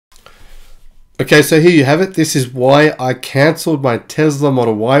Okay, so here you have it. This is why I cancelled my Tesla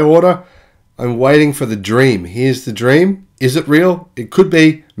Model Y order. I'm waiting for the dream. Here's the dream. Is it real? It could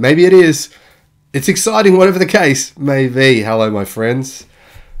be. Maybe it is. It's exciting, whatever the case may be. Hello, my friends.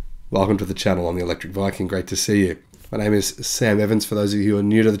 Welcome to the channel. I'm the Electric Viking. Great to see you. My name is Sam Evans. For those of you who are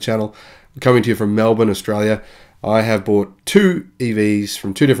new to the channel, I'm coming to you from Melbourne, Australia. I have bought two EVs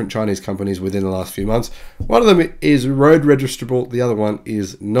from two different Chinese companies within the last few months. One of them is road registrable. The other one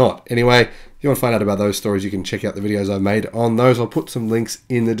is not. Anyway, if you want to find out about those stories, you can check out the videos I've made on those. I'll put some links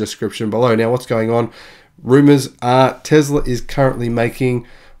in the description below. Now, what's going on? Rumors are Tesla is currently making,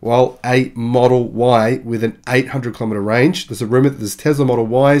 well, a Model Y with an 800-kilometer range. There's a rumor that there's Tesla Model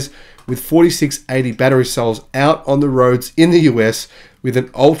Ys with 4680 battery cells out on the roads in the US with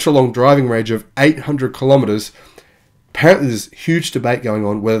an ultra-long driving range of 800 kilometers. Apparently, there's huge debate going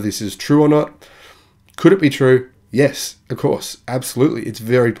on whether this is true or not. Could it be true? Yes, of course. Absolutely. It's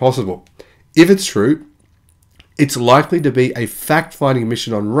very possible. If it's true, it's likely to be a fact-finding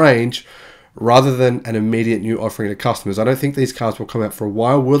mission on range rather than an immediate new offering to customers. I don't think these cars will come out for a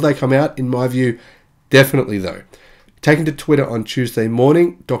while. Will they come out? In my view, definitely though. Taken to Twitter on Tuesday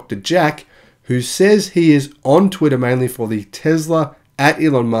morning, Dr. Jack, who says he is on Twitter mainly for the Tesla, at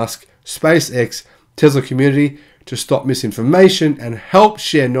Elon Musk, SpaceX, Tesla community, to stop misinformation and help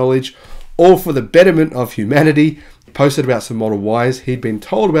share knowledge, all for the betterment of humanity, posted about some Model Ys he'd been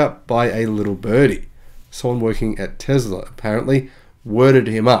told about by a little birdie. Someone working at Tesla apparently worded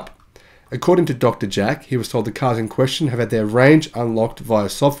him up. According to Dr. Jack, he was told the cars in question have had their range unlocked via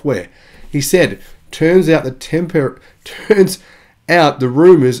software. He said, turns out the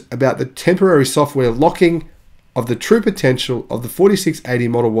rumors about the temporary software locking of the true potential of the 4680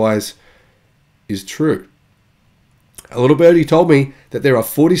 Model Ys is true. A little birdie told me that there are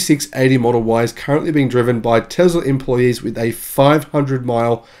 4680 Model Ys currently being driven by Tesla employees with a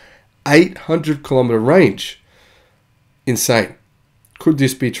 500-mile, 800-kilometer range. Insane. Could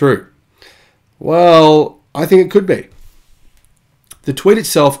this be true? Well, I think it could be. The tweet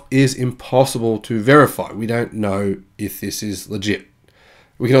itself is impossible to verify. We don't know if this is legit.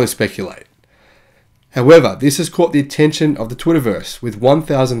 We can only speculate. However, this has caught the attention of the Twitterverse with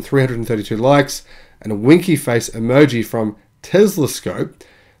 1,332 likes and a winky face emoji from TeslaScope,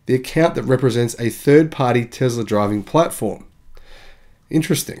 the account that represents a third-party Tesla driving platform.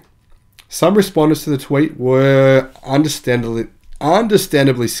 Interesting. Some respondents to the tweet were understandably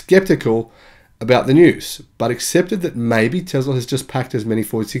skeptical about the news, but accepted that maybe Tesla has just packed as many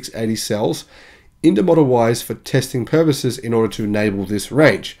 4680 cells into Model Ys for testing purposes in order to enable this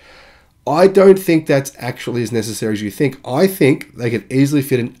range. I don't think that's actually as necessary as you think. I think they could easily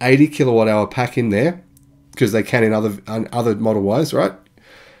fit an 80 kilowatt hour pack in there, because they can in other Model Ys, right?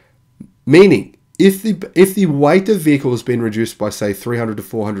 Meaning, if the weight of vehicle has been reduced by, say, 300 to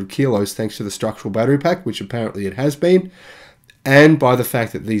 400 kilos thanks to the structural battery pack, which apparently it has been, and by the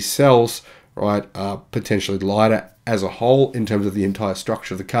fact that these cells, right, are potentially lighter as a whole in terms of the entire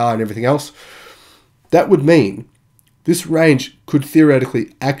structure of the car and everything else, that would mean this range could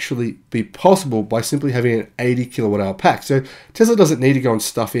theoretically actually be possible by simply having an 80 kilowatt hour pack. So Tesla doesn't need to go and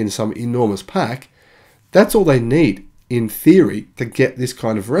stuff in some enormous pack. That's all they need, in theory, to get this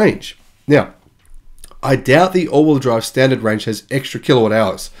kind of range. Now, I doubt the all-wheel drive standard range has extra kilowatt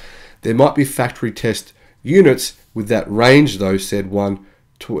hours. There might be factory test units with that range, though, said one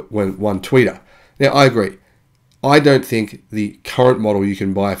tweeter. Now, I agree. I don't think the current model you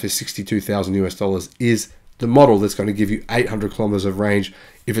can buy for $62,000 US is the model that's going to give you 800 kilometers of range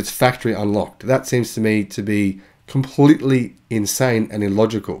if it's factory unlocked. That seems to me to be completely insane and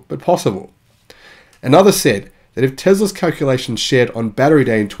illogical, but possible. Another said that if Tesla's calculations shared on Battery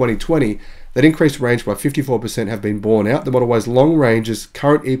Day in 2020 that increased range by 54% have been borne out, the Model Y's long range's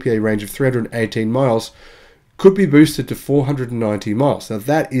current EPA range of 318 miles could be boosted to 490 miles. Now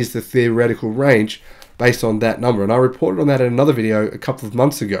that is the theoretical range based on that number, and I reported on that in another video a couple of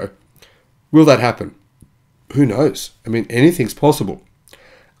months ago. Will that happen? Who knows? I mean, anything's possible.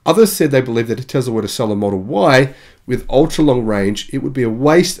 Others said they believe that if Tesla were to sell a Model Y with ultra-long range, it would be a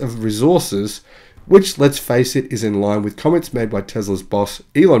waste of resources, which, let's face it, is in line with comments made by Tesla's boss,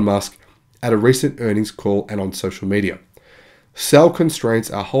 Elon Musk, at a recent earnings call and on social media. Cell constraints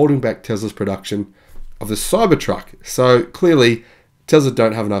are holding back Tesla's production of the Cybertruck. So clearly, Tesla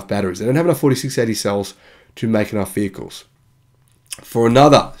don't have enough batteries. They don't have enough 4680 cells to make enough vehicles. For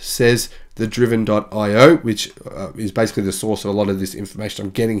another, says the driven.io, which is basically the source of a lot of this information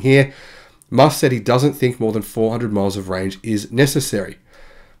I'm getting here, Musk said he doesn't think more than 400 miles of range is necessary.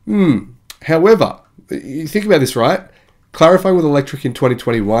 However, you think about this, right? Clarifying with Electric in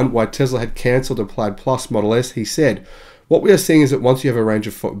 2021 why Tesla had cancelled a Plaid Plus Model S, he said, What we are seeing is that once you have a range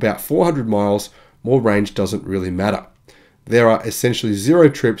of about 400 miles, more range doesn't really matter. There are essentially 0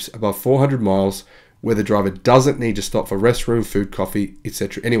 trips above 400 miles where the driver doesn't need to stop for restroom, food, coffee,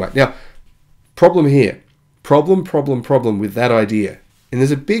 etc. Anyway, now, problem here. Problem with that idea. And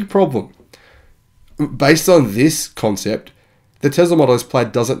there's a big problem. Based on this concept, the Tesla Model S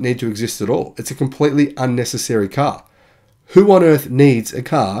Plaid doesn't need to exist at all. It's a completely unnecessary car. Who on earth needs a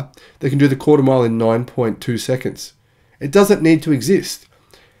car that can do the quarter mile in 9.2 seconds? It doesn't need to exist.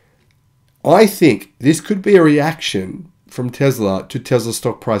 I think this could be a reaction from Tesla to Tesla's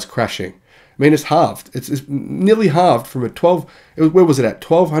stock price crashing. I mean, it's halved. It's nearly halved from where was it at?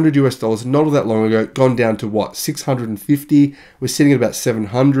 $1,200 US, not all that long ago, gone down to what? 650. We're sitting at about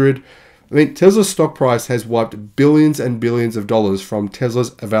 700. I mean, Tesla's stock price has wiped billions and billions of dollars from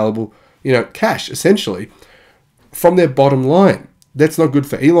Tesla's available, cash, essentially, from their bottom line. That's not good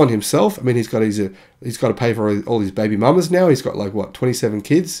for Elon himself. I mean, he's got to pay for all his baby mamas now. He's got 27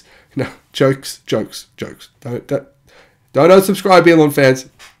 kids. No, jokes. Don't unsubscribe, Elon fans.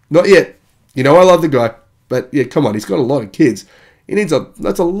 Not yet. I love the guy, but yeah, come on, he's got a lot of kids.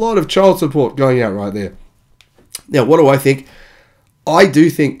 That's a lot of child support going out right there. Now, what do I think? I do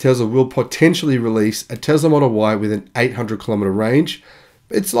think Tesla will potentially release a Tesla Model Y with an 800-kilometer range.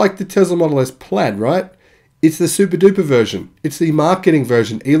 It's like the Tesla Model S Plaid, right? It's the super duper version. It's the marketing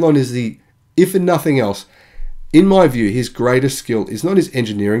version. Elon is if in nothing else, in my view, his greatest skill is not his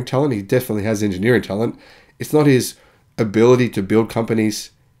engineering talent. He definitely has engineering talent. It's not his ability to build companies.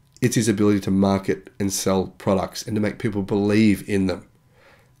 It's his ability to market and sell products and to make people believe in them.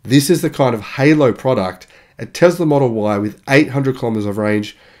 This is the kind of halo product, a Tesla Model Y with 800 kilometers of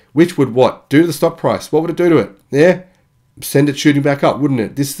range, which would what? Do to the stock price? What would it do to it? Yeah? Send it shooting back up, wouldn't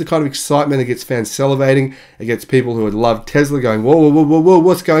it? This is the kind of excitement that gets fans salivating. It gets people who would love Tesla going, whoa,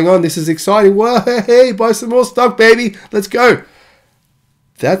 what's going on? This is exciting. Whoa, hey, buy some more stock, baby. Let's go.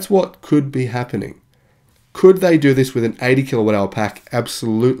 That's what could be happening. Could they do this with an 80 kilowatt hour pack?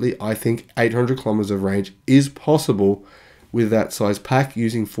 Absolutely. I think 800 kilometers of range is possible with that size pack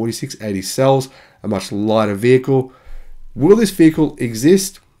using 4680 cells, a much lighter vehicle. Will this vehicle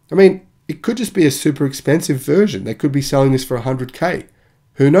exist? I mean, it could just be a super expensive version. They could be selling this for 100K.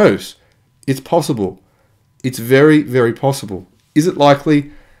 Who knows? It's possible. It's very, very possible. Is it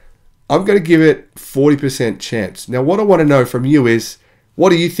likely? I'm going to give it 40% chance. Now, what I want to know from you is, what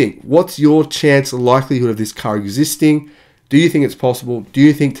do you think? What's your chance, likelihood of this car existing? Do you think it's possible? Do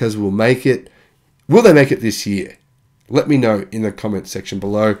you think Tesla will make it? Will they make it this year? Let me know in the comment section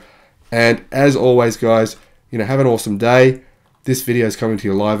below. And as always, guys, have an awesome day. This video is coming to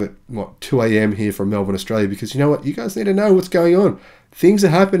you live at 2 a.m. here from Melbourne, Australia, because you know what? You guys need to know what's going on. Things are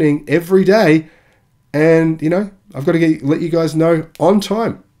happening every day, and I've got to let you guys know on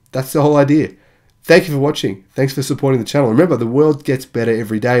time. That's the whole idea. Thank you for watching. Thanks for supporting the channel. Remember, the world gets better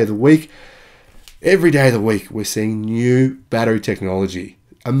every day of the week. Every day of the week, we're seeing new battery technology.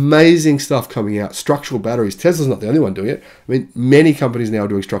 Amazing stuff coming out. Structural batteries. Tesla's not the only one doing it. I mean, many companies now are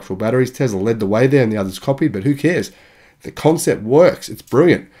doing structural batteries. Tesla led the way there and the others copied, but who cares? The concept works. It's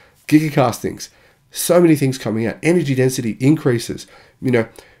brilliant. Gigacastings. So many things coming out. Energy density increases.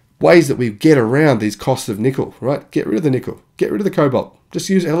 Ways that we get around these costs of nickel, right? Get rid of the nickel. Get rid of the cobalt. Just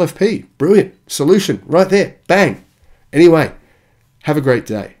use LFP. Brilliant. Solution right there. Bang. Anyway, have a great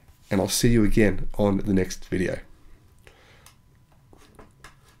day, and I'll see you again on the next video.